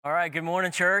All right, good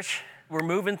morning, church. We're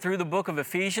moving through the book of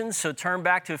Ephesians, so turn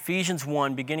back to Ephesians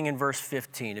 1, beginning in verse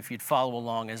 15, if you'd follow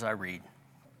along as I read.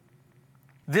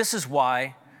 This is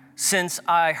why, since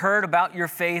I heard about your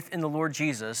faith in the Lord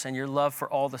Jesus and your love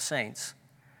for all the saints,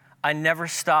 I never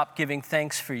stop giving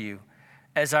thanks for you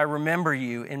as I remember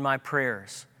you in my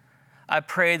prayers. I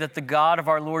pray that the God of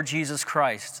our Lord Jesus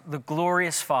Christ, the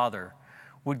glorious Father,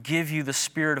 would give you the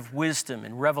spirit of wisdom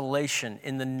and revelation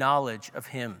in the knowledge of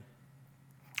him.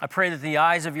 I pray that the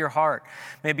eyes of your heart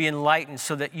may be enlightened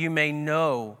so that you may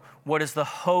know what is the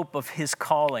hope of his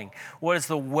calling, what is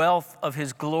the wealth of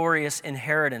his glorious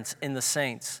inheritance in the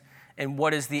saints, and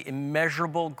what is the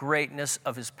immeasurable greatness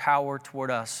of his power toward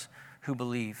us who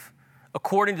believe.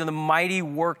 According to the mighty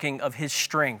working of his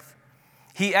strength,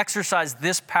 he exercised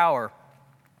this power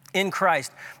in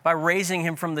Christ by raising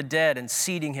him from the dead and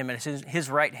seating him at his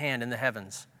right hand in the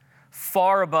heavens,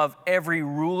 far above every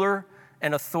ruler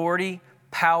and authority,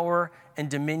 power and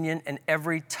dominion, and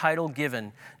every title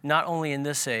given, not only in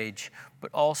this age, but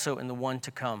also in the one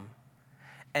to come.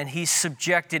 And he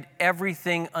subjected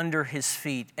everything under his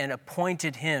feet and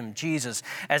appointed him, Jesus,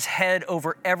 as head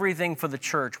over everything for the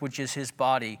church, which is his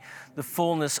body, the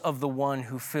fullness of the one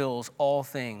who fills all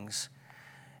things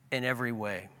in every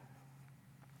way.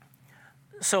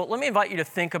 So let me invite you to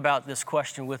think about this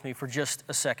question with me for just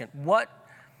a second. What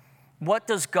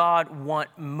does God want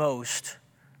most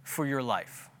for your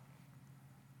life?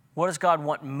 What does God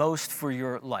want most for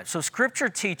your life? So Scripture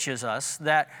teaches us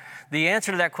that the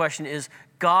answer to that question is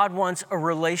God wants a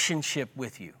relationship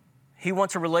with you. He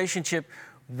wants a relationship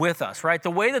with us, right?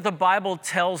 The way that the Bible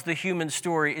tells the human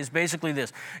story is basically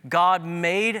this. God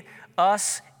made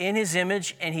us in his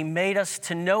image and he made us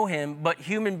to know him, but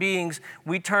human beings,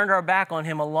 we turned our back on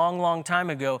him a long, long time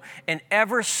ago. And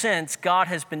ever since, God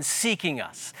has been seeking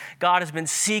us. God has been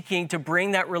seeking to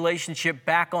bring that relationship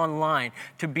back online,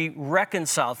 to be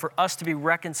reconciled, for us to be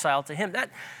reconciled to him.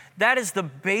 That is the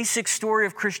basic story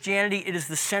of Christianity. It is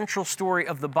the central story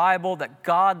of the Bible, that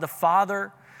God the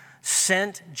Father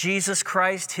sent Jesus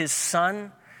Christ, his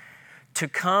Son, to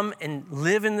come and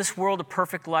live in this world a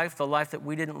perfect life, the life that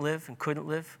we didn't live and couldn't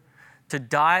live, to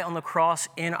die on the cross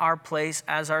in our place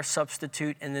as our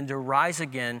substitute, and then to rise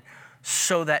again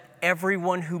so that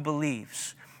everyone who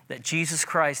believes that Jesus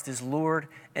Christ is Lord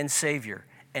and Savior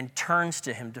and turns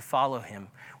to him to follow him,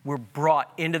 we're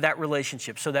brought into that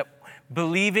relationship so that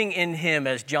believing in him,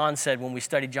 as John said when we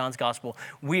studied John's gospel,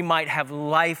 we might have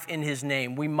life in his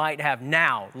name. We might have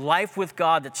now life with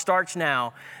God that starts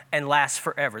now and lasts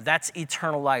forever. That's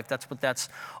eternal life. That's what that's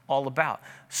all about.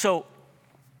 So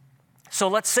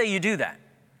let's say you do that.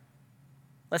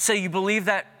 Let's say you believe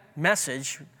that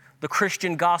message, the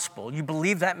Christian gospel. You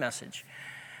believe that message.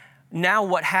 Now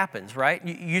what happens, right?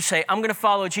 You say, I'm going to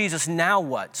follow Jesus. Now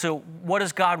what? So what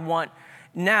does God want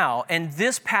now? And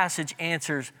this passage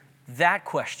answers that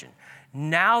question.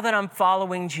 Now that I'm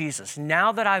following Jesus,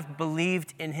 now that I've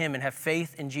believed in him and have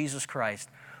faith in Jesus Christ,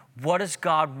 what does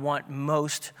God want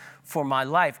most for my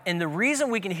life? And the reason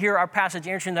we can hear our passage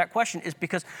answering that question is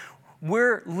because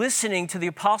we're listening to the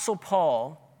Apostle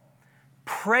Paul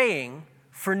praying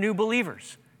for new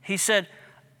believers. He said,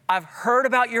 I've heard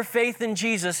about your faith in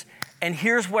Jesus, and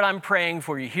here's what I'm praying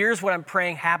for you. Here's what I'm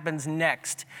praying happens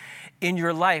next in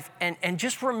your life. And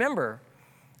just remember,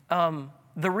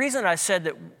 the reason I said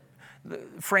that,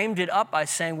 framed it up by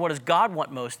saying, what does God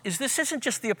want most, is this isn't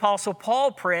just the Apostle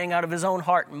Paul praying out of his own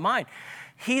heart and mind.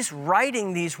 He's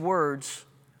writing these words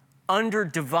under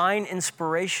divine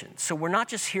inspiration. So we're not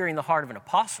just hearing the heart of an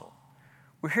apostle.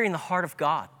 We're hearing the heart of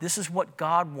God. This is what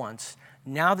God wants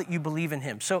now that you believe in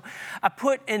him. So I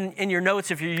put in your notes,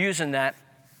 if you're using that,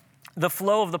 the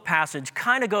flow of the passage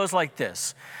kind of goes like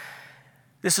this.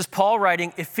 This is Paul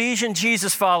writing, Ephesian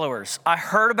Jesus followers, I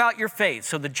heard about your faith,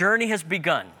 so the journey has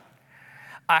begun.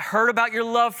 I heard about your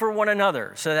love for one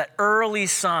another. So that early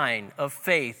sign of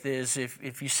faith is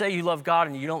if you say you love God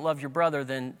and you don't love your brother,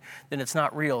 then it's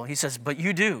not real. He says, but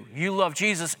you do. You love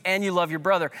Jesus and you love your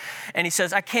brother. And he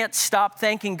says, I can't stop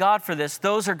thanking God for this.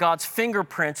 Those are God's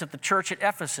fingerprints at the church at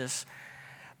Ephesus.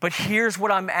 But here's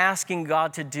what I'm asking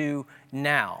God to do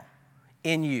now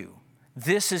in you.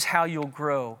 This is how you'll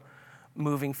grow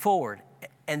moving forward.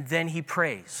 And then he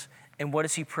prays. And what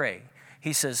does he pray?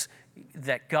 He says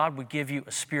that God would give you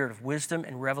a spirit of wisdom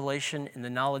and revelation in the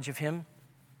knowledge of him,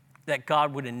 that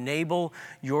God would enable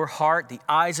your heart, the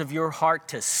eyes of your heart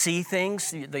to see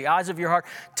things, the eyes of your heart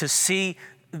to see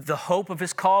the hope of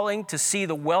his calling, to see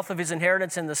the wealth of his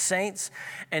inheritance in the saints,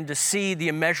 and to see the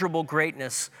immeasurable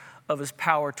greatness of his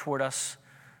power toward us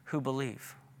who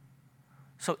believe.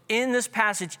 So in this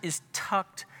passage is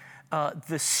tucked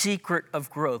the secret of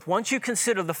growth. Once you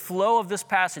consider the flow of this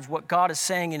passage, what God is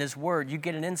saying in his word, you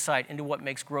get an insight into what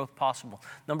makes growth possible.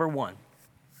 Number one,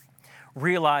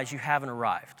 realize you haven't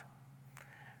arrived.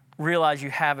 Realize you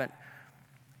haven't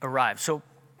arrived. So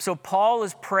Paul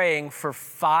is praying for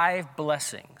 5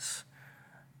 blessings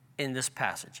in this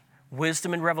passage: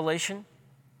 wisdom and revelation,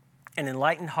 an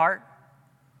enlightened heart,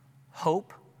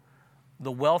 hope,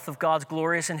 the wealth of God's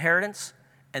glorious inheritance,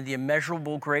 and the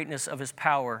immeasurable greatness of his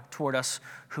power toward us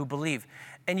who believe.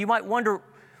 And you might wonder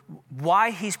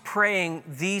why he's praying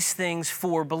these things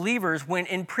for believers when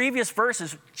in previous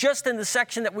verses, just in the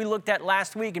section that we looked at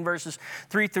last week in verses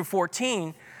 3 through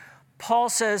 14, Paul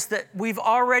says that we've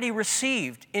already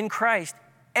received in Christ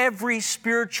every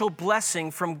spiritual blessing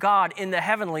from God in the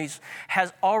heavenlies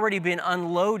has already been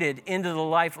unloaded into the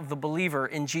life of the believer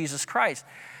in Jesus Christ.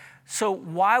 So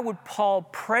why would Paul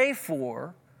pray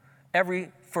for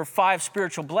 5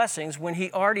 spiritual blessings when he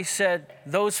already said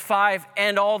those 5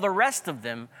 and all the rest of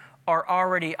them are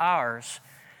already ours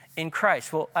in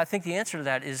Christ? Well, I think the answer to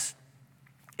that is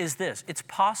this. It's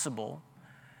possible.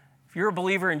 If you're a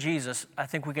believer in Jesus, I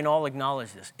think we can all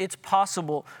acknowledge this. It's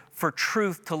possible for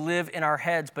truth to live in our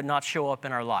heads but not show up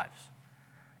in our lives.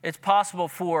 It's possible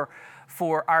for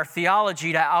our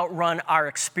theology to outrun our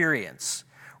experience,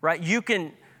 right? You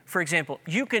can, for example,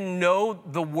 you can know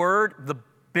the word, the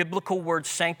biblical word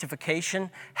sanctification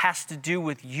has to do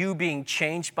with you being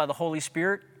changed by the Holy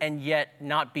Spirit and yet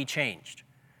not be changed.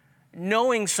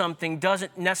 Knowing something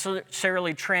doesn't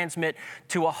necessarily transmit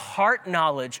to a heart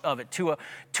knowledge of it, to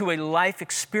a life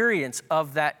experience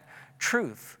of that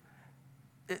truth.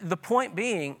 The point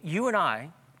being, you and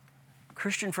I,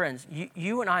 Christian friends,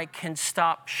 you and I can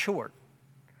stop short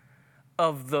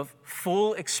of the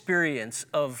full experience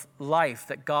of life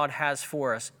that God has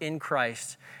for us in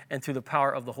Christ and through the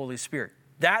power of the Holy Spirit.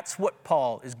 That's what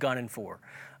Paul is gunning for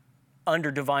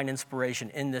under divine inspiration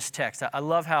in this text. I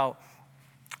love how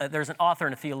there's an author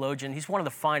and a theologian. He's one of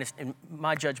the finest, in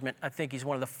my judgment, I think he's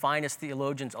one of the finest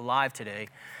theologians alive today.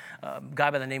 A guy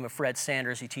by the name of Fred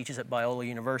Sanders. He teaches at Biola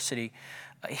University.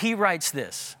 He writes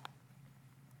this: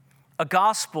 a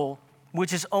gospel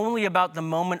which is only about the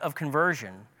moment of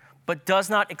conversion but does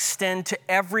not extend to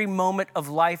every moment of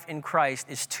life in Christ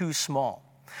is too small.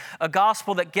 A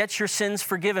gospel that gets your sins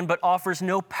forgiven but offers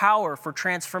no power for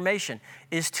transformation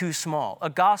is too small. A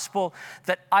gospel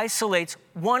that isolates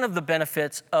one of the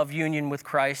benefits of union with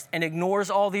Christ and ignores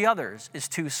all the others is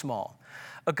too small.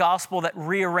 A gospel that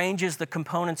rearranges the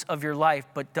components of your life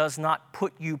but does not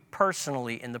put you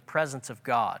personally in the presence of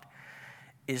God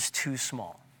is too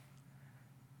small.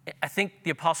 I think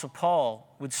the Apostle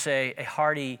Paul would say a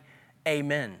hearty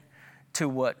amen to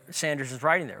what Sanders is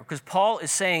writing there, because Paul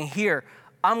is saying here,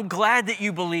 I'm glad that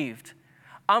you believed.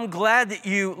 I'm glad that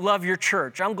you love your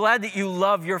church. I'm glad that you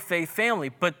love your faith family.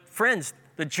 But friends,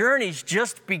 the journey's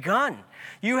just begun.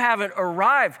 You haven't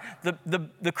arrived.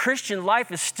 The Christian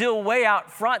life is still way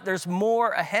out front. There's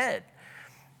more ahead.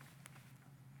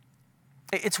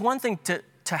 It's one thing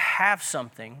to have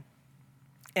something,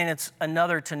 and it's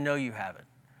another to know you have it.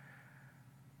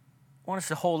 I want us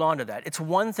to hold on to that. It's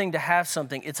one thing to have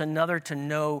something. It's another to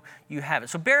know you have it.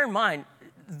 So bear in mind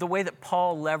the way that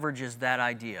Paul leverages that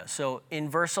idea. So in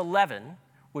verse 11,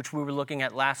 which we were looking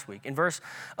at last week, in verse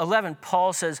 11,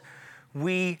 Paul says,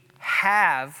 we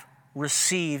have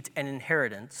received an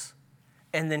inheritance.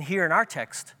 And then here in our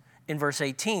text, in verse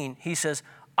 18, he says,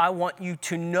 I want you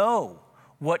to know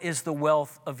what is the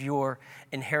wealth of your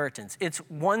inheritance. It's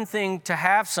one thing to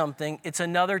have something. It's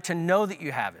another to know that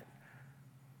you have it.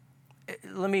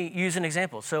 Let me use an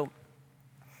example. So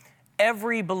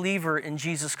every believer in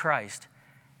Jesus Christ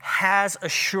has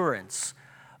assurance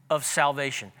of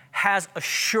salvation, has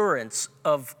assurance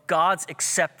of God's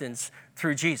acceptance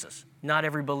through Jesus. Not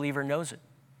every believer knows it.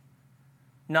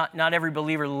 Not every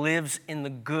believer lives in the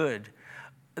good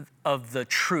of the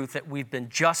truth that we've been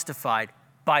justified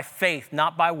by faith,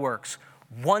 not by works.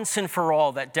 Once and for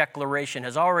all, that declaration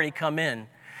has already come in,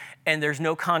 and there's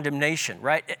no condemnation,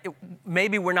 right?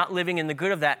 Maybe we're not living in the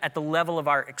good of that at the level of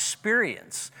our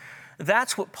experience.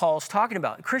 That's what Paul's talking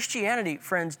about. Christianity,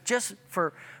 friends, just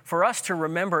for us to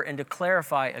remember and to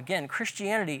clarify again,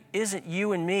 Christianity isn't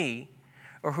you and me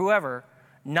or whoever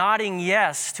nodding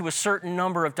yes to a certain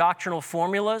number of doctrinal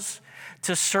formulas,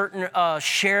 to certain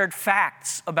shared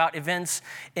facts about events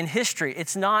in history.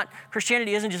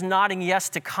 Christianity isn't just nodding yes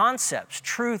to concepts.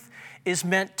 Truth is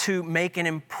meant to make an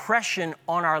impression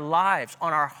on our lives,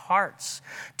 on our hearts,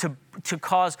 to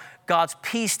cause God's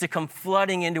peace to come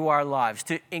flooding into our lives,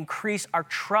 to increase our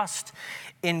trust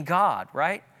in God,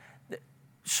 right?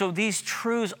 So these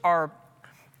truths are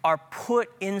are put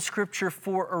in Scripture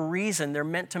for a reason. They're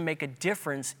meant to make a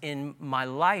difference in my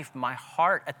life, my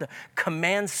heart, at the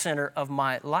command center of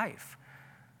my life.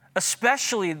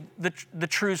 Especially the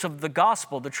truths of the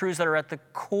gospel, the truths that are at the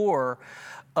core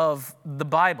of the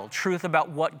Bible, truth about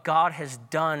what God has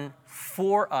done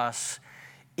for us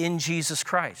in Jesus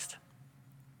Christ.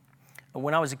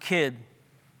 When I was a kid,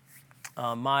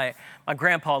 my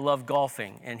grandpa loved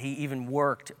golfing, and he even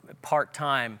worked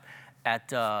part-time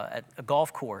at a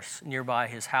golf course nearby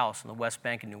his house on the West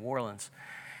Bank in New Orleans.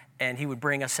 And he would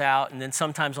bring us out, and then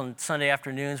sometimes on Sunday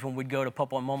afternoons when we'd go to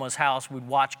Papa and Mama's house, we'd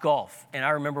watch golf. And I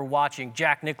remember watching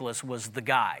Jack Nicklaus was the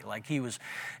guy. Like he was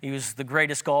the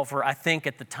greatest golfer, I think,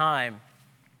 at the time.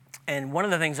 And one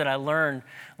of the things that I learned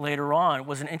later on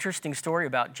was an interesting story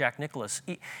about Jack Nicklaus.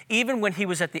 Even when he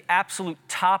was at the absolute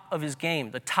top of his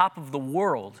game, the top of the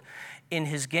world in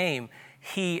his game,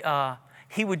 he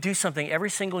would do something every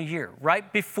single year.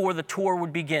 Right before the tour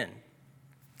would begin,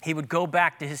 he would go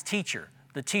back to his teacher,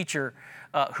 the teacher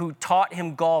who taught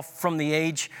him golf from the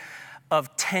age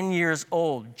of 10 years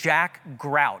old, Jack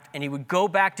Grout. And he would go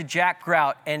back to Jack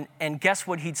Grout, and guess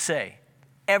what he'd say?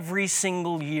 Every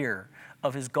single year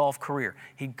of his golf career,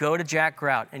 he'd go to Jack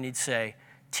Grout and he'd say,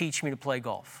 "Teach me to play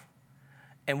golf."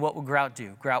 And what would Grout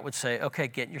do? Grout would say, "Okay,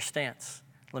 get in your stance.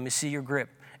 Let me see your grip."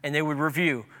 And they would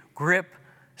review grip,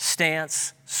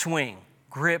 stance, swing,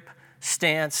 grip,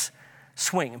 stance,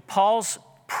 swing. And Paul's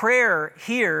prayer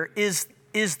here is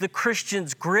the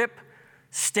Christian's grip,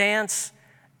 stance,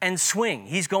 and swing.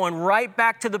 He's going right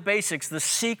back to the basics. The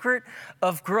secret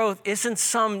of growth isn't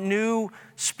some new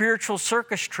spiritual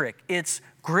circus trick. It's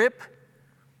grip,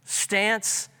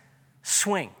 stance,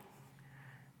 swing.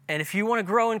 And if you want to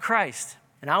grow in Christ,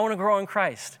 and I want to grow in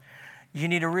Christ, you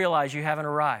need to realize you haven't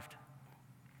arrived.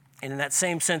 And in that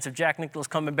same sense of Jack Nicklaus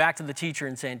coming back to the teacher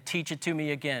and saying, "Teach it to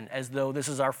me again," as though this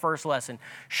is our first lesson.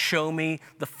 Show me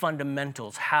the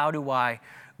fundamentals. How do I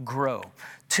grow?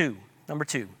 Number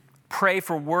two, pray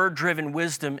for word-driven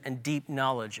wisdom and deep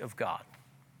knowledge of God.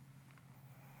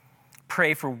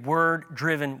 Pray for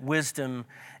word-driven wisdom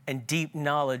and deep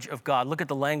knowledge of God. Look at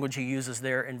the language he uses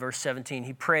there in verse 17.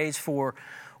 He prays for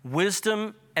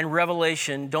wisdom and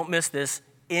revelation, don't miss this,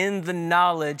 in the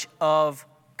knowledge of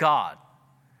God.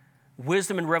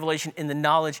 Wisdom and revelation in the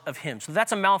knowledge of Him. So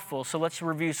that's a mouthful, so let's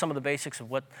review some of the basics of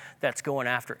what that's going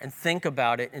after and think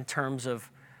about it in terms of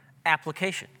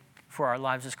application for our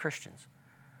lives as Christians.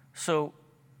 So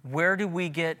where do we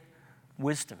get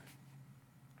wisdom?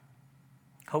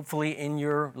 Hopefully in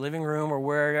your living room or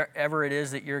wherever it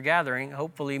is that you're gathering.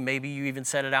 Hopefully maybe you even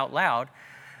said it out loud.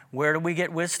 Where do we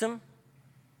get wisdom?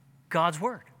 God's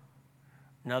Word.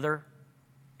 Another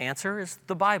answer is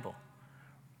the Bible.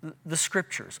 The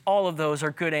Scriptures. All of those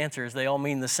are good answers. They all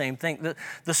mean the same thing.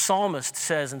 The psalmist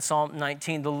says in Psalm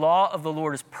 19, "The law of the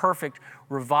Lord is perfect,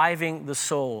 reviving the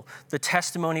soul. The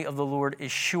testimony of the Lord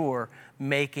is sure,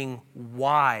 making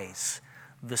wise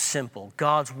the simple."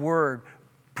 God's Word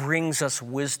brings us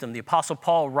wisdom. The Apostle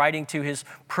Paul, writing to his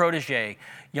protege,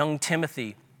 young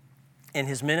Timothy, in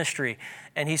his ministry,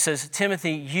 and he says,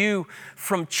 "Timothy, you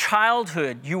from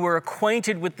childhood, you were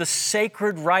acquainted with the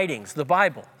sacred writings," the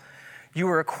Bible. "You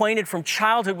were acquainted from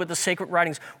childhood with the sacred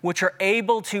writings, which are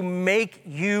able to make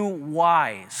you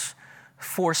wise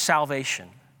for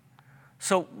salvation."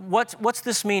 So what's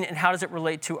this mean, and how does it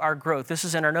relate to our growth? This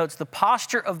is in our notes. The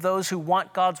posture of those who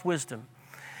want God's wisdom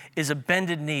is a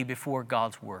bended knee before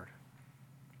God's Word.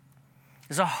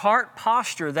 It's a heart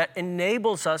posture that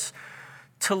enables us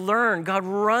to learn. God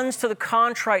runs to the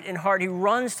contrite in heart. He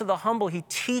runs to the humble. He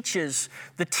teaches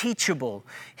the teachable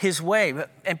His way.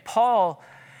 And Paul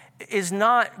is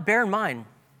not, bear in mind,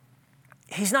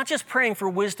 he's not just praying for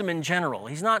wisdom in general.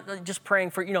 He's not just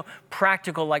praying for,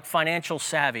 practical, like financial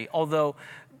savvy, although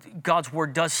God's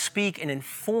Word does speak and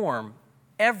inform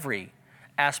every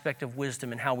aspect of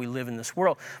wisdom and how we live in this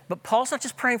world. But Paul's not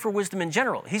just praying for wisdom in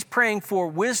general. He's praying for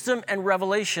wisdom and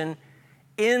revelation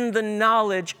in the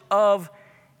knowledge of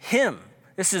Him.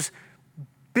 This is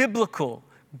biblical,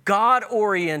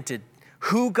 God-oriented,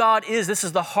 who God is. This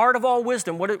is the heart of all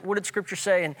wisdom. What did Scripture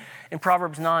say in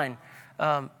Proverbs 9?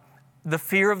 The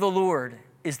fear of the Lord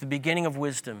is the beginning of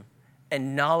wisdom,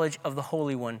 and knowledge of the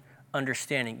Holy One,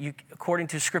 understanding. According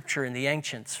to Scripture in the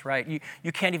ancients, right?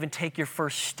 You can't even take your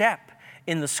first step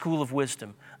in the school of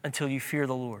wisdom until you fear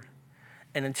the Lord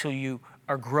and until you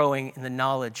are growing in the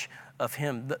knowledge of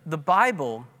Him. The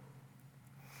Bible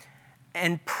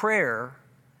and prayer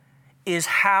is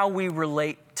how we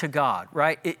relate to God,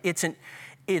 right?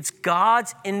 It's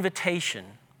God's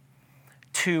invitation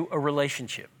to a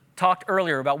relationship, talked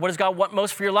earlier about what does God want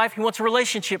most for your life? He wants a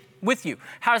relationship with you.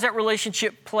 How does that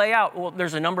relationship play out? Well,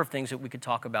 there's a number of things that we could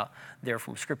talk about there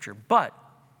from Scripture. But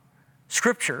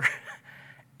Scripture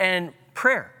and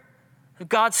prayer.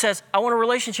 God says, I want a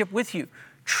relationship with you.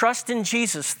 Trust in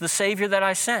Jesus, the Savior that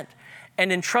I sent.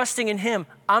 And in trusting in him,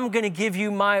 I'm going to give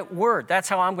you my word. That's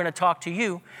how I'm going to talk to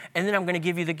you. And then I'm going to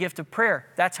give you the gift of prayer.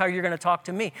 That's how you're going to talk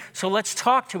to me. So let's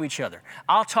talk to each other.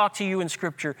 I'll talk to you in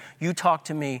Scripture. You talk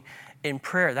to me in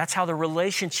prayer. That's how the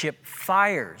relationship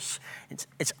fires.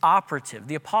 It's operative.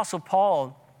 The Apostle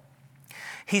Paul,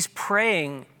 he's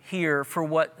praying here for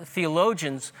what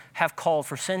theologians have called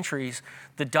for centuries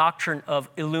the doctrine of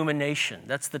illumination.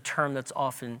 That's the term that's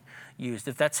often used.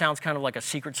 If that sounds kind of like a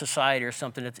secret society or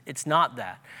something, it's not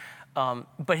that.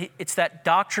 But it's that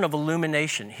doctrine of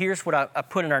illumination. Here's what I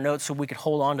put in our notes so we could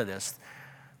hold on to this.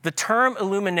 The term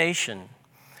illumination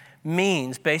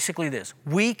means basically this: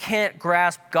 we can't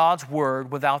grasp God's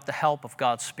word without the help of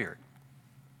God's Spirit.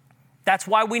 That's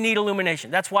why we need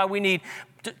illumination. That's why we need,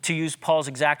 to use Paul's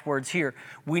exact words here,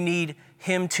 we need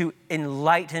him to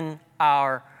enlighten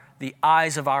the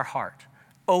eyes of our heart,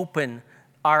 open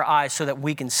our eyes so that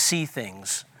we can see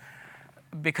things.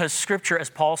 Because Scripture, as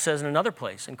Paul says in another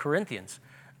place in Corinthians,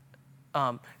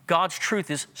 God's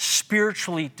truth is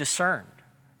spiritually discerned.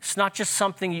 It's not just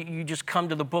something you just come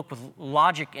to the book with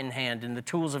logic in hand and the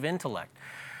tools of intellect.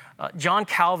 John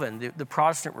Calvin, the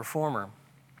Protestant reformer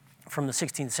from the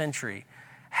 16th century,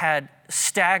 had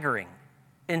staggering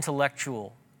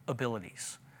intellectual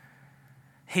abilities.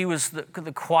 He was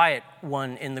the quiet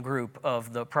one in the group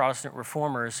of the Protestant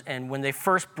reformers, and when they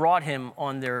first brought him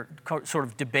on their sort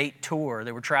of debate tour,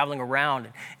 they were traveling around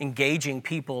engaging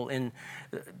people in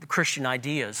the Christian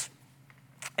ideas,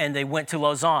 and they went to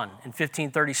Lausanne in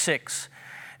 1536,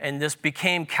 and this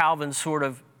became Calvin's sort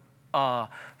of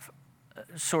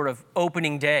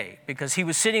opening day, because he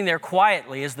was sitting there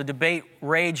quietly as the debate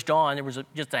raged on. There was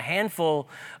just a handful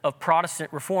of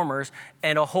Protestant reformers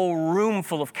and a whole room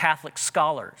full of Catholic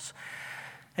scholars.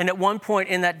 And at one point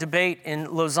in that debate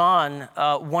in Lausanne,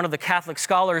 one of the Catholic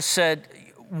scholars said,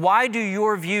 "Why do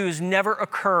your views never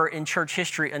occur in church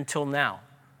history until now?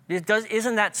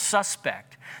 Isn't that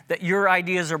suspect that your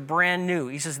ideas are brand new?"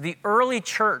 He says, "The early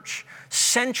church,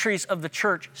 centuries of the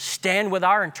church, stand with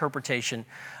our interpretation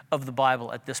of the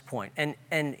Bible at this point."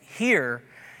 And here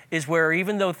is where,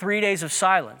 even though 3 days of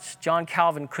silence, John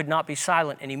Calvin could not be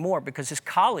silent anymore because his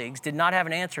colleagues did not have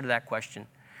an answer to that question.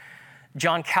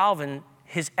 John Calvin,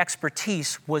 his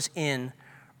expertise was in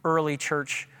early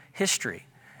church history.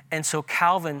 And so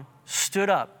Calvin stood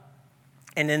up,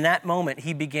 and in that moment,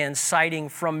 he began citing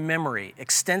from memory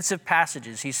extensive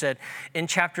passages. He said in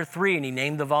chapter 3, and he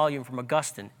named the volume from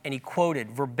Augustine, and he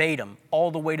quoted verbatim all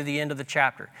the way to the end of the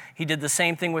chapter. He did the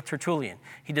same thing with Tertullian.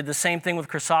 He did the same thing with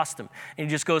Chrysostom. And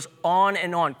he just goes on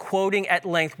and on, quoting at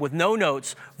length with no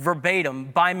notes,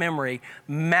 verbatim, by memory,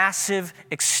 massive,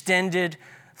 extended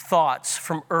thoughts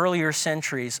from earlier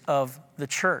centuries of the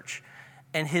church.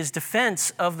 And his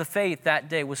defense of the faith that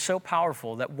day was so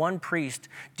powerful that one priest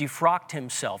defrocked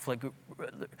himself,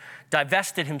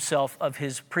 divested himself of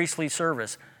his priestly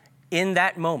service in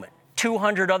that moment.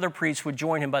 200 other priests would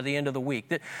join him by the end of the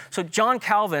week. So John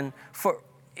Calvin,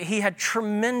 he had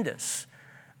tremendous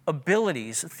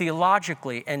abilities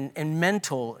theologically and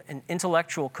mental and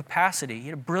intellectual capacity. He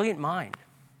had a brilliant mind.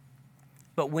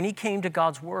 But when he came to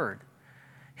God's word,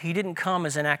 he didn't come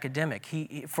as an academic.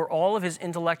 For all of his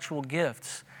intellectual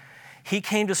gifts, he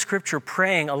came to Scripture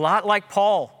praying, a lot like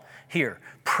Paul here,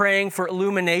 praying for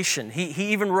illumination. He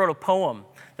even wrote a poem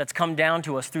that's come down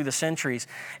to us through the centuries,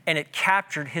 and it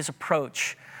captured his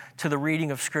approach to the reading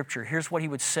of Scripture. Here's what he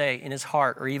would say in his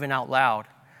heart, or even out loud,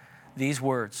 these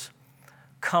words: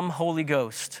 "Come, Holy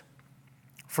Ghost,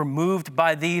 for moved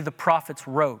by thee the prophets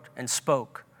wrote and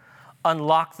spoke.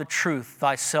 Unlock the truth,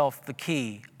 thyself the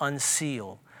key,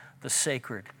 unseal the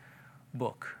sacred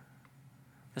book."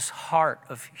 This heart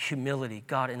of humility: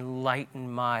 God,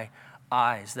 enlighten my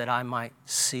eyes that I might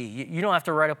see. You don't have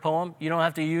to write a poem. You don't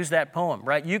have to use that poem,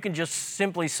 right? You can just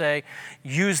simply say,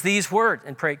 use these words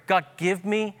and pray, God, give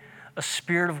me a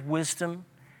spirit of wisdom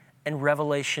and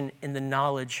revelation in the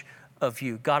knowledge of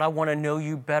you. God, I want to know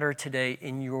you better today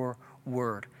in your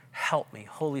word. Help me.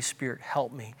 Holy Spirit,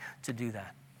 help me to do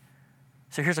that.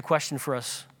 So here's a question for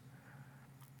us.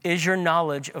 Is your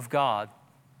knowledge of God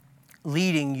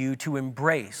leading you to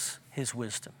embrace his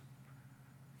wisdom?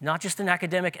 Not just an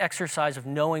academic exercise of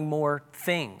knowing more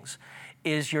things.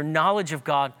 Is your knowledge of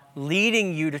God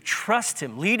leading you to trust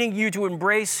him, leading you to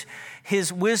embrace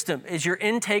his wisdom? Is your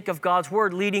intake of God's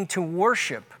word leading to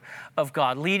worship of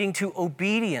God, leading to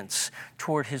obedience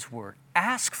toward his word?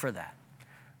 Ask for that.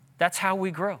 That's how we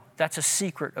grow. That's a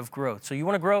secret of growth. So you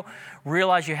want to grow,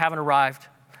 realize you haven't arrived.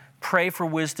 Pray for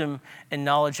wisdom and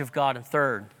knowledge of God. And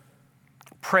third,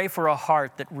 pray for a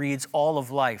heart that reads all of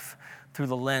life through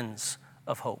the lens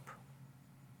of hope.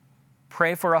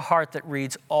 Pray for a heart that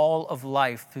reads all of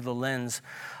life through the lens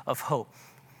of hope.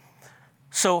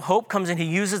 So hope comes in, he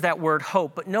uses that word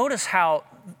hope, but notice how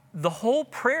the whole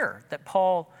prayer that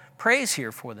Paul prays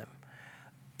here for them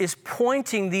is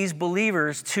pointing these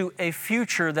believers to a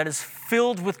future that is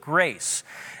filled with grace,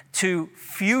 to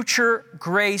future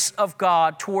grace of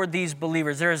God toward these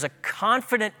believers. There is a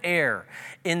confident air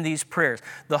in these prayers.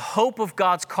 The hope of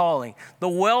God's calling, the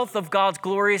wealth of God's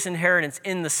glorious inheritance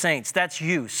in the saints. That's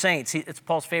you, saints. It's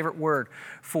Paul's favorite word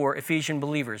for Ephesian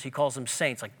believers. He calls them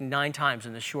saints like 9 times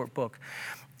in this short book.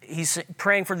 He's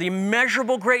praying for the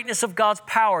immeasurable greatness of God's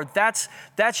power. That's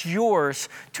yours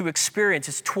to experience.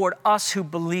 It's toward us who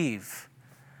believe.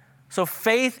 So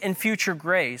faith in future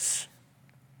grace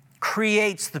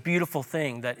creates the beautiful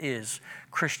thing that is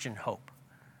Christian hope.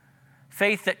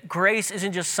 Faith that grace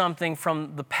isn't just something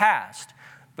from the past,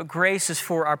 but grace is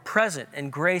for our present,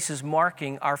 and grace is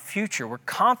marking our future. We're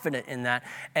confident in that,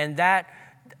 and that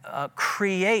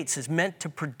is meant to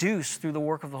produce through the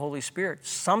work of the Holy Spirit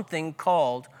something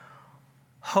called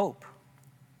hope.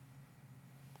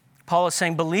 Paul is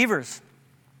saying, believers,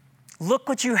 look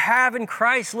what you have in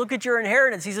Christ. Look at your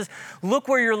inheritance. He says, look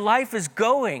where your life is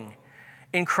going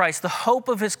in Christ, the hope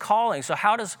of his calling. So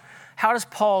how does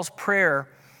Paul's prayer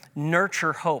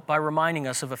nurture hope? By reminding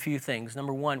us of a few things.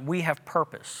 Number one, we have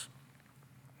purpose.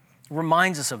 It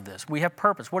reminds us of this. We have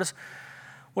purpose. What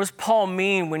does Paul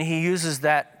mean when he uses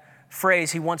that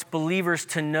phrase? He wants believers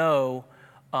to know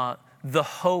the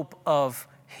hope of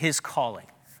his calling,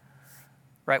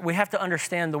 right? We have to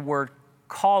understand the word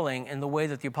calling and the way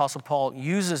that the Apostle Paul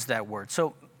uses that word.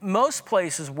 So most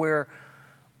places where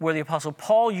the Apostle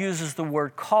Paul uses the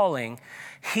word calling,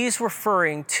 he's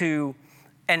referring to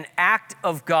an act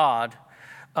of God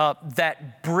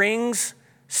that brings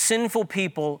sinful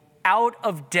people out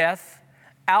of death,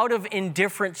 out of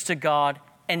indifference to God,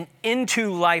 and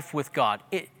into life with God.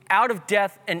 Out of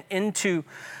death and into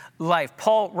life.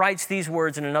 Paul writes these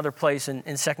words in another place in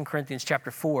 2 Corinthians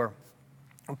chapter 4.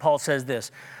 And Paul says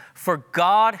this, "For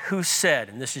God who said,"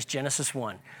 and this is Genesis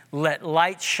 1, "let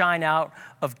light shine out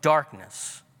of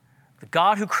darkness." The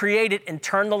God who created and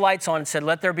turned the lights on and said,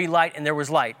 "Let there be light," and there was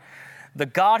light. The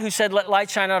God who said, "Let light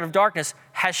shine out of darkness,"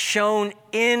 has shone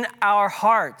in our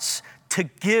hearts to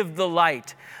give the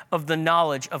light of the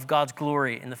knowledge of God's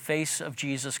glory in the face of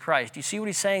Jesus Christ. You see what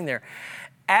he's saying there?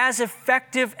 As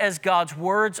effective as God's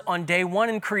words on day one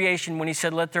in creation when he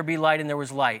said, "Let there be light," and there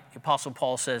was light, the Apostle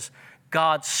Paul says,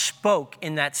 God spoke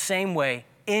in that same way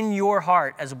in your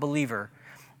heart as a believer.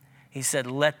 He said,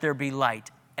 "Let there be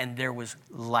light," and there was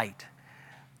light.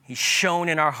 He shone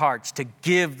in our hearts to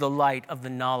give the light of the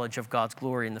knowledge of God's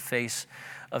glory in the face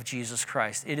of Jesus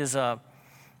Christ.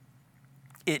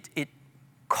 It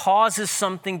causes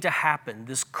something to happen.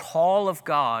 This call of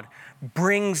God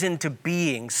brings into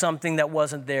being something that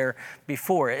wasn't there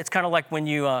before. It's kind of like when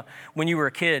you were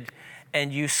a kid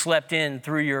and you slept in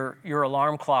through your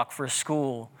alarm clock for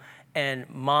school, and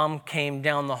mom came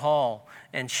down the hall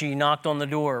and she knocked on the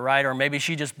door, right? Or maybe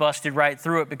she just busted right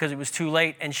through it because it was too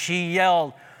late, and she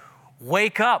yelled,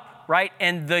 "Wake up," right?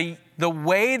 And the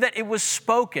way that it was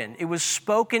spoken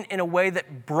in a way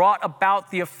that brought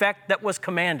about the effect that was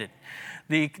commanded.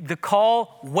 The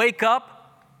call, "Wake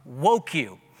up," woke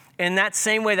you. In that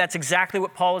same way, that's exactly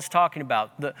what Paul is talking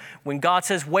about. When God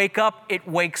says, "Wake up," it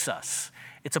wakes us.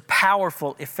 It's a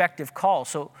powerful, effective call.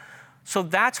 So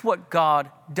that's what God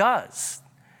does.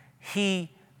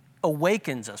 He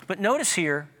awakens us. But notice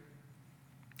here,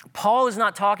 Paul is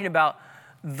not talking about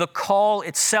the call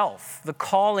itself, the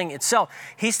calling itself.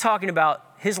 He's talking about,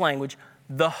 his language,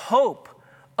 the hope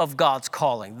of God's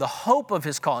calling, the hope of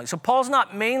his calling. So Paul's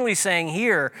not mainly saying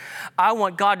here, "I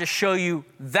want God to show you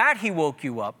that he woke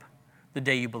you up the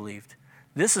day you believed."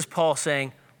 This is Paul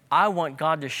saying, "I want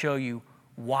God to show you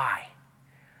why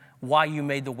you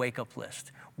made the wake-up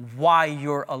list, why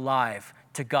you're alive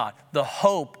to God, the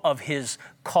hope of his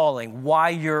calling, why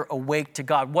you're awake to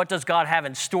God. What does God have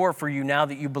in store for you now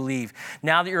that you believe?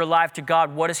 Now that you're alive to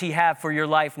God, what does he have for your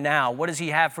life now? What does he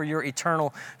have for your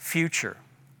eternal future?"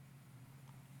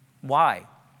 Why?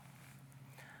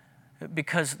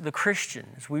 Because the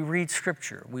Christian, as we read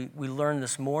Scripture, we learn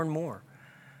this more and more,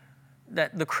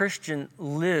 that the Christian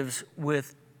lives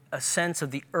with a sense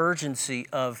of the urgency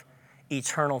of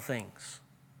eternal things,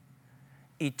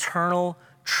 eternal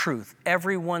truth.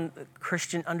 Everyone,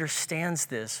 Christian, understands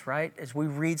this, right? As we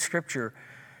read Scripture,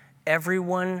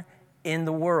 everyone in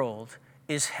the world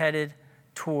is headed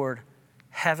toward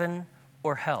heaven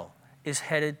or hell, is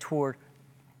headed toward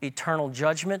eternal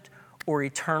judgment or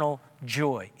eternal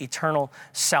joy, eternal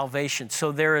salvation.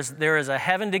 So there is a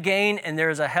heaven to gain and there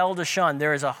is a hell to shun.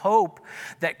 There is a hope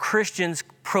that Christians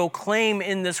proclaim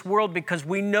in this world, because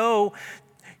we know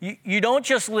you don't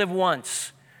just live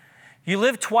once. You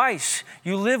live twice.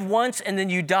 You live once and then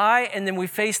you die, and then we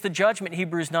face the judgment,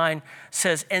 Hebrews 9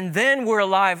 says, and then we're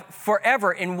alive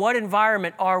forever. In what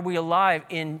environment are we alive?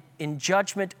 In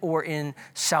judgment or in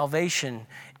salvation,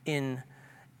 in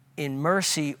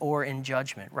mercy or in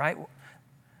judgment, right?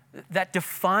 That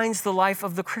defines the life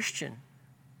of the Christian.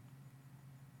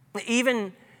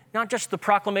 Even not just the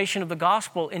proclamation of the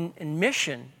gospel in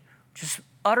mission, which is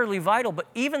utterly vital, but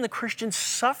even the Christian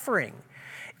suffering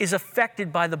is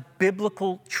affected by the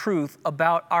biblical truth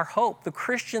about our hope. The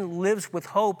Christian lives with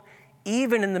hope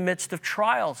even in the midst of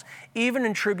trials, even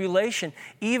in tribulation,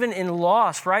 even in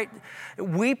loss, right?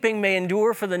 Weeping may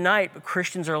endure for the night, but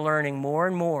Christians are learning more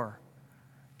and more.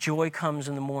 Joy comes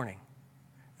in the morning.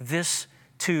 This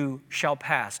too shall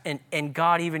pass. And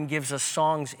God even gives us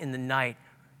songs in the night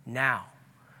now.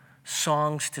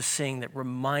 Songs to sing that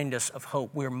remind us of hope.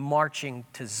 We're marching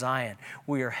to Zion.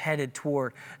 We are headed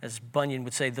toward, as Bunyan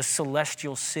would say, the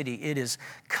celestial city. It is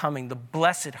coming. The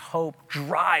blessed hope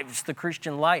drives the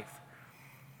Christian life.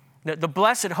 The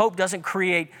blessed hope doesn't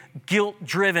create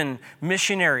guilt-driven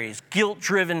missionaries,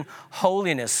 guilt-driven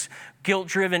holiness,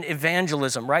 guilt-driven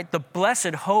evangelism, right? The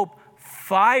blessed hope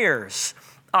fires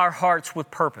our hearts with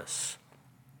purpose.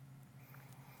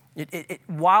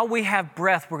 While we have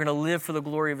breath, we're going to live for the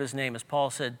glory of his name. As Paul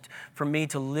said, for me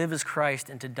to live is Christ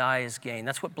and to die is gain.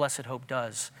 That's what blessed hope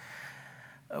does.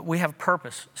 We have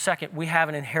purpose. Second, we have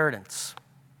an inheritance.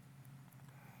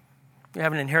 We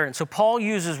have an inheritance. So Paul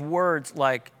uses words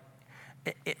like,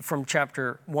 from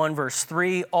chapter 1, verse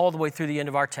 3, all the way through the end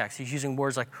of our text. He's using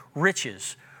words like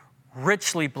riches,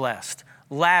 richly blessed,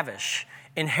 lavish,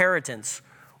 inheritance,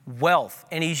 wealth.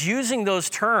 And he's using those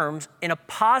terms in a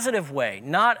positive way,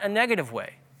 not a negative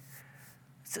way.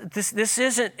 This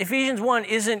isn't, Ephesians 1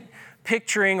 isn't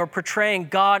picturing or portraying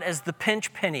God as the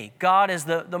pinch penny, God as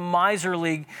the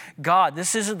miserly God.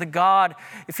 This isn't the God,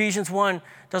 Ephesians 1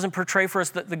 doesn't portray for us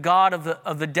the God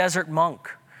of the desert monk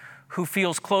who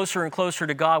feels closer and closer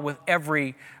to God with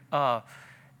every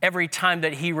time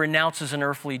that he renounces an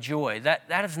earthly joy.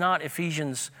 That is not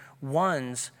Ephesians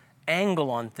 1's angle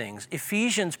on things.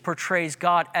 Ephesians portrays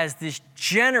God as this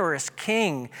generous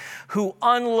king who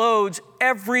unloads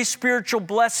every spiritual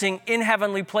blessing in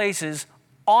heavenly places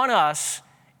on us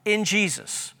in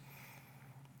Jesus.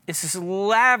 It's this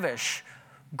lavish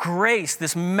grace,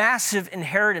 this massive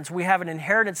inheritance. We have an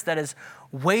inheritance that is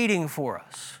waiting for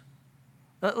us.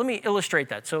 Let me illustrate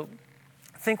that. So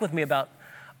think with me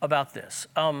about this.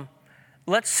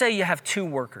 Let's say you have two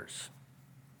workers.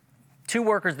 Two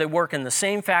workers, they work in the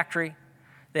same factory.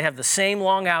 They have the same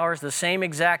long hours, the same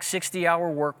exact 60-hour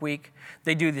work week.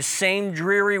 They do the same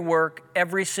dreary work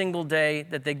every single day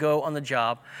that they go on the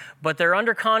job, but they're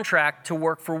under contract to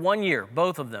work for 1 year,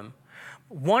 both of them.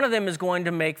 One of them is going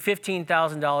to make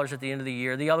 $15,000 at the end of the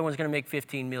year. The other one's going to make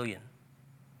 $15 million.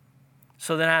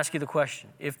 So then I ask you the question,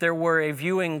 if there were a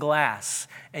viewing glass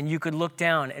and you could look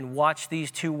down and watch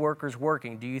these two workers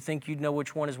working, do you think you'd know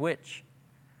which one is which?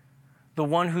 The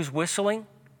one who's whistling,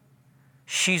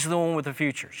 she's the one with the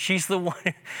future. She's the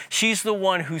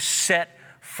one who's set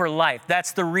for life.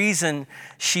 That's the reason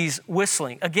she's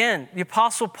whistling. Again, the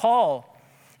Apostle Paul,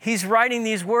 he's writing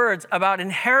these words about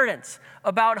inheritance,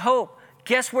 about hope.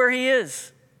 Guess where he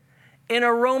is? In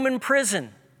a Roman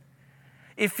prison.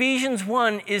 Ephesians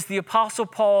 1 is the Apostle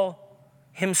Paul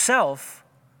himself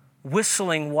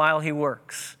whistling while he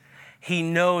works. He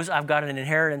knows I've got an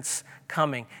inheritance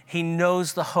coming. He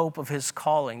knows the hope of his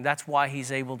calling. That's why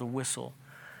he's able to whistle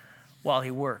while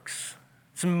he works.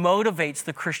 It motivates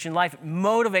the Christian life. It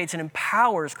motivates and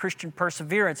empowers Christian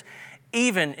perseverance,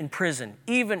 even in prison,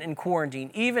 even in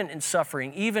quarantine, even in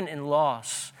suffering, even in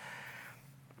loss.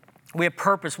 We have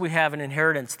purpose. We have an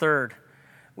inheritance. Third,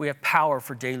 we have power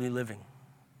for daily living.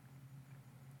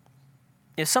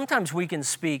 Sometimes we can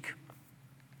speak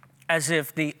as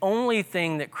if the only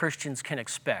thing that Christians can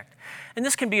expect, and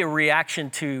this can be a reaction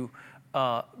to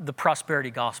the prosperity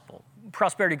gospel.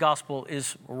 Prosperity gospel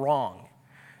is wrong.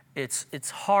 It's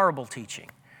horrible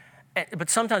teaching. But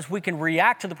sometimes we can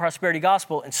react to the prosperity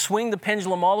gospel and swing the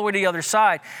pendulum all the way to the other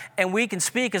side, and we can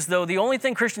speak as though the only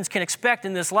thing Christians can expect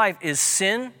in this life is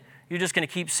sin. You're just going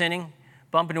to keep sinning,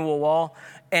 bump into a wall,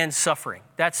 and suffering.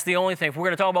 That's the only thing. If we're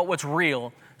going to talk about what's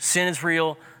real, sin is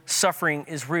real, suffering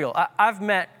is real. I've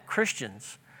met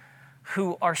Christians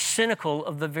who are cynical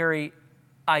of the very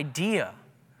idea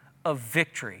of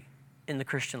victory in the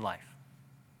Christian life.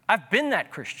 I've been that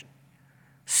Christian,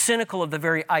 cynical of the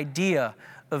very idea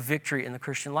of victory in the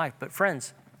Christian life. But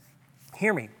friends,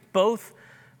 hear me, both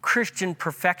Christian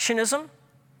perfectionism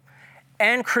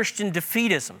and Christian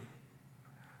defeatism.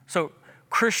 So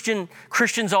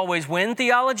Christians always win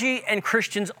theology and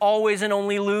Christians always and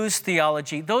only lose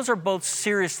theology. Those are both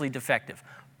seriously defective.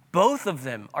 Both of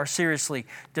them are seriously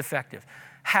defective.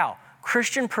 How?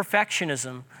 Christian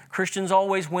perfectionism, Christians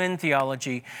always win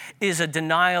theology, is a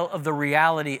denial of the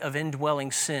reality of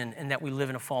indwelling sin and that we live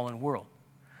in a fallen world.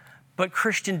 But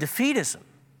Christian defeatism,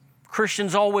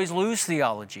 Christians always lose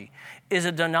theology, is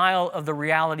a denial of the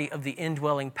reality of the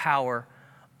indwelling power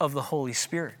of the Holy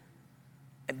Spirit.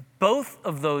 And both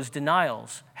of those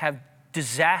denials have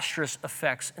disastrous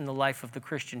effects in the life of the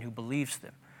Christian who believes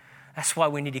them. That's why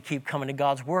we need to keep coming to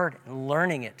God's word and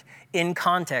learning it in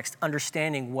context,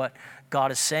 understanding what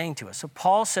God is saying to us. So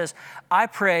Paul says, I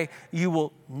pray you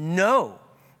will know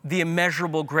the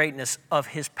immeasurable greatness of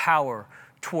his power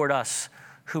toward us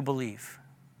who believe.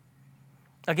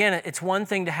 Again, it's one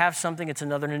thing to have something, it's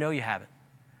another to know you have it.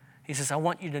 He says, I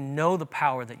want you to know the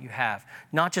power that you have,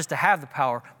 not just to have the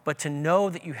power, but to know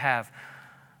that you have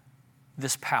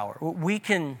this power. We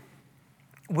can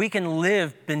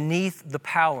live beneath the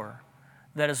power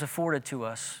that is afforded to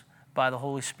us by the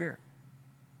Holy Spirit,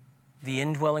 the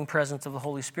indwelling presence of the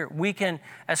Holy Spirit. We can,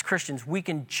 as Christians, we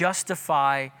can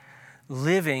justify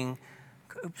living,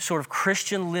 sort of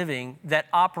Christian living that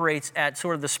operates at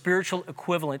sort of the spiritual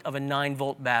equivalent of a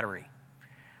 9-volt battery.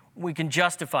 We can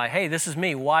justify, hey, this is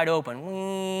me, wide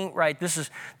open, right? This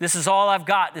is all I've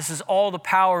got. This is all the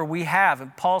power we have.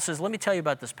 And Paul says, let me tell you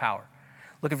about this power.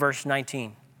 Look at verse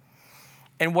 19.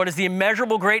 And what is the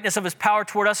immeasurable greatness of his power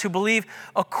toward us who believe,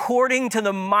 according to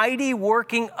the mighty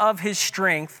working of his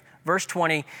strength, verse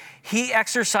 20, he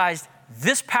exercised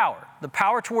this power, the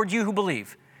power toward you who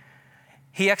believe.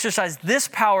 He exercised this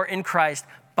power in Christ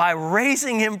by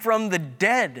raising him from the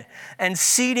dead and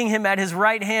seating him at his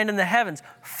right hand in the heavens,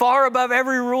 far above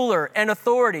every ruler and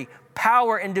authority,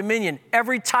 power and dominion,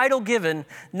 every title given,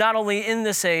 not only in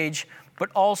this age,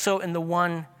 but also in the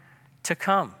one to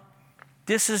come.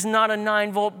 This is not a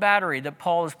 9-volt battery that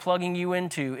Paul is plugging you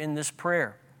into in this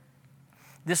prayer.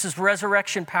 This is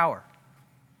resurrection power.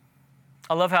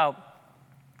 I love how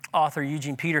author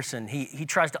Eugene Peterson, he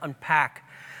tries to unpack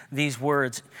these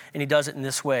words, and he does it in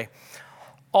this way.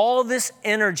 All this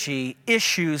energy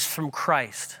issues from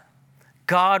Christ.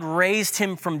 God raised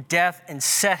him from death and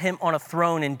set him on a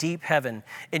throne in deep heaven,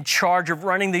 in charge of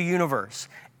running the universe.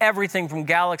 Everything from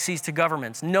galaxies to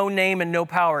governments, no name and no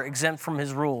power exempt from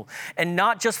his rule. And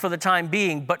not just for the time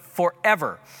being, but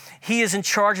forever. He is in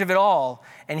charge of it all,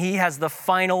 and he has the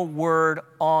final word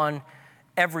on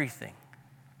everything.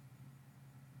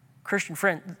 Christian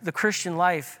friend, the Christian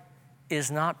life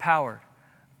is not powered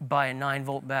by a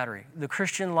 9-volt battery. The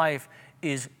Christian life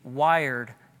is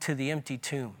wired to the empty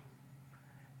tomb.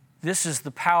 This is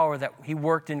the power that he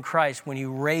worked in Christ when he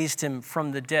raised him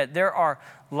from the dead. There are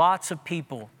lots of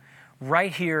people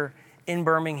right here in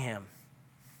Birmingham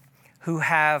who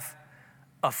have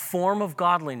a form of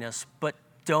godliness but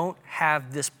don't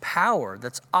have this power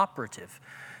that's operative.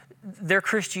 Their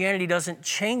Christianity doesn't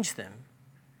change them.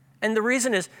 And the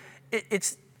reason is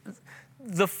it's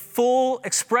the full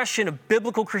expression of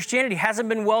biblical Christianity hasn't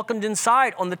been welcomed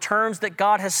inside on the terms that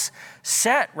God has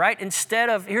set, right?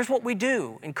 Instead of, here's what we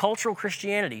do in cultural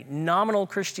Christianity, nominal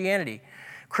Christianity,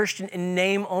 Christian in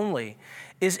name only,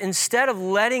 is instead of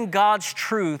letting God's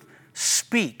truth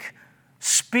speak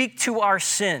to our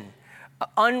sin,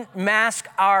 unmask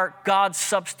our God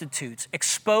substitutes,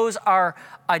 expose our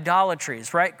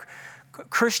idolatries, right?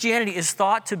 Christianity is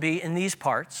thought to be, in these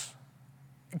parts,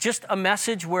 just a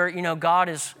message where,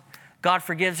 God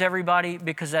forgives everybody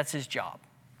because that's his job.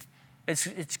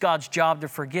 It's God's job to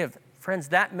forgive. Friends,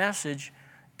 that message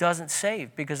doesn't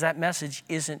save because that message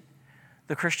isn't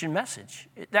the Christian message.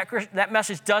 That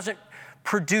message doesn't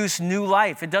produce new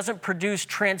life. It doesn't produce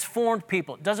transformed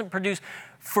people. It doesn't produce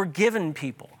forgiven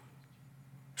people.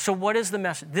 So what is the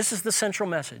message? This is the central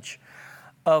message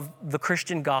of the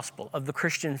Christian gospel, of the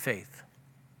Christian faith.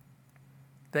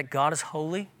 That God is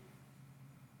holy,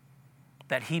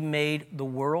 that he made the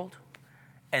world,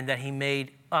 and that he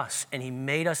made us. And he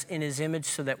made us in his image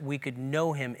so that we could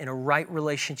know him in a right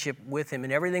relationship with him.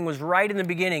 And everything was right in the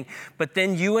beginning. But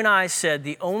then you and I said,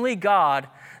 the only God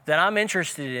that I'm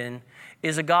interested in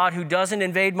is a God who doesn't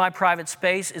invade my private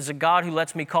space, is a God who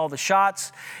lets me call the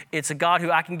shots. It's a God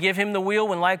who I can give him the wheel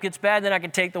when life gets bad, then I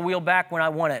can take the wheel back when I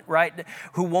want it, right?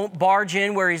 Who won't barge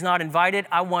in where he's not invited.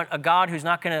 I want a God who's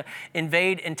not going to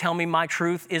invade and tell me my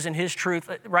truth isn't his truth,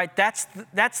 right? That's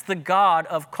the God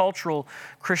of cultural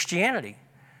Christianity.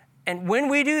 And when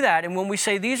we do that, and when we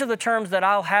say, these are the terms that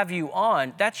I'll have you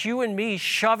on, that's you and me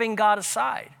shoving God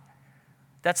aside.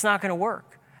 That's not going to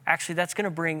work. Actually, that's going to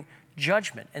bring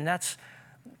judgment. And that's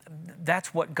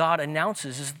what God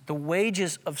announces is the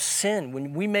wages of sin.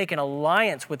 When we make an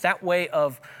alliance with that way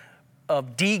of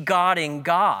de-godding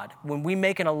God, when we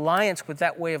make an alliance with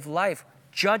that way of life,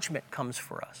 judgment comes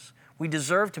for us. We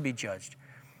deserve to be judged.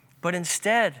 But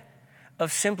instead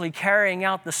of simply carrying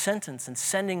out the sentence and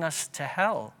sending us to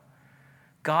hell,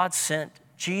 God sent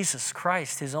Jesus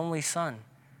Christ, his only Son,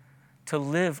 to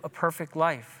live a perfect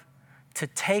life, to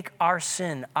take our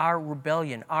sin, our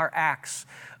rebellion, our acts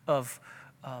of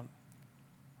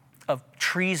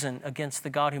treason against the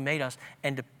God who made us,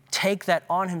 and to take that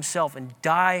on himself and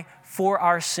die for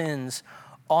our sins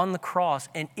on the cross.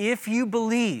 And if you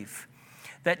believe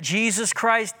that Jesus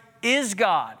Christ is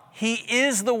God, he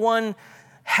is the one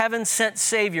heaven-sent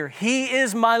Savior, he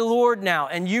is my Lord now,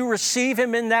 and you receive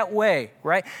him in that way,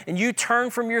 right? And you turn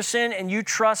from your sin and you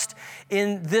trust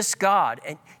in this God,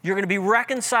 and you're going to be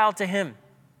reconciled to him.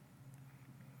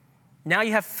 Now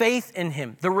you have faith in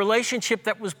him. The relationship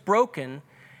that was broken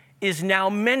is now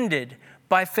mended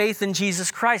by faith in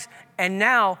Jesus Christ. And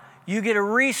now you get a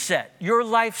reset. Your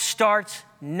life starts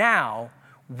now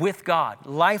with God.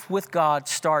 Life with God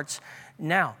starts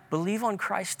now. Believe on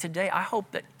Christ today. I hope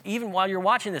that even while you're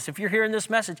watching this, if you're hearing this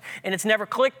message and it's never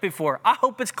clicked before, I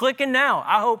hope it's clicking now.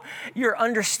 I hope you're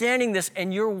understanding this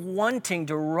and you're wanting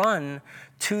to run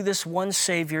to this one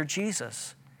Savior,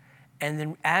 Jesus. And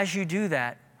then as you do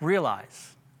that,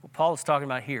 realize what Paul is talking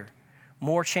about here.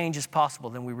 More change is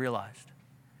possible than we realized.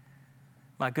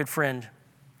 My good friend,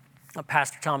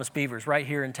 Pastor Thomas Beavers, right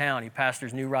here in town, he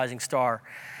pastors New Rising Star.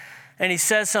 And he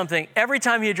says something, every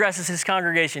time he addresses his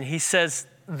congregation, he says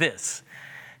this.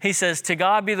 He says, to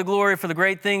God be the glory for the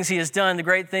great things he has done, the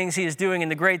great things he is doing,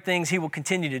 and the great things he will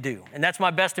continue to do. And that's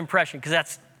my best impression, because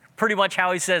that's pretty much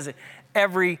how he says it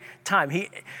every time.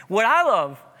 What I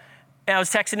love, and I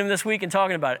was texting him this week and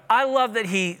talking about it, I love that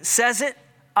he says it.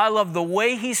 I love the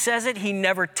way he says it. He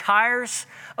never tires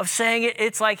of saying it.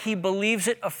 It's like he believes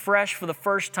it afresh for the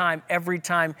first time every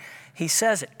time he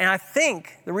says it. And I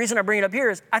think, the reason I bring it up here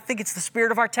is I think it's the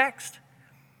spirit of our text.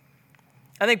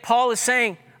 I think Paul is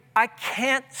saying, I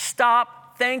can't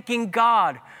stop thanking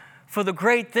God for the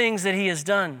great things that he has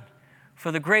done,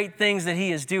 for the great things that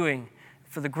he is doing,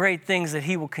 for the great things that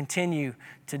he will continue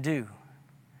to do.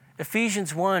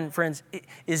 Ephesians 1, friends,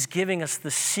 is giving us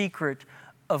the secret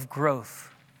of growth.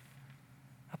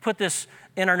 I put this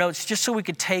in our notes just so we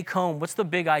could take home what's the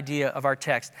big idea of our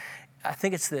text. I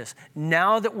think it's this.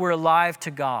 Now that we're alive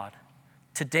to God,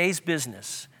 today's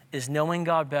business is knowing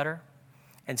God better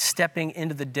and stepping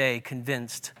into the day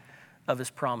convinced of his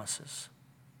promises.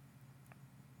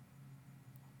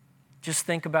 Just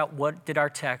think about what did our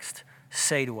text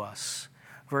say to us.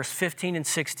 Verse 15 and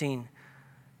 16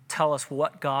 tell us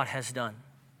what God has done.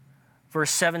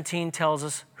 Verse 17 tells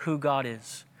us who God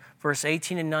is. Verse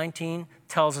 18 and 19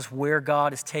 tells us where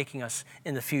God is taking us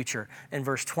in the future. And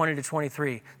verse 20 to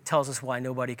 23 tells us why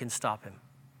nobody can stop him.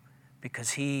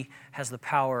 Because he has the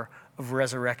power of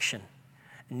resurrection.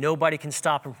 Nobody can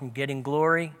stop him from getting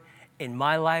glory in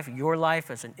my life, your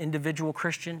life as an individual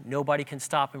Christian. Nobody can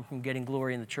stop him from getting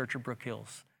glory in the Church of Brook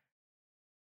Hills.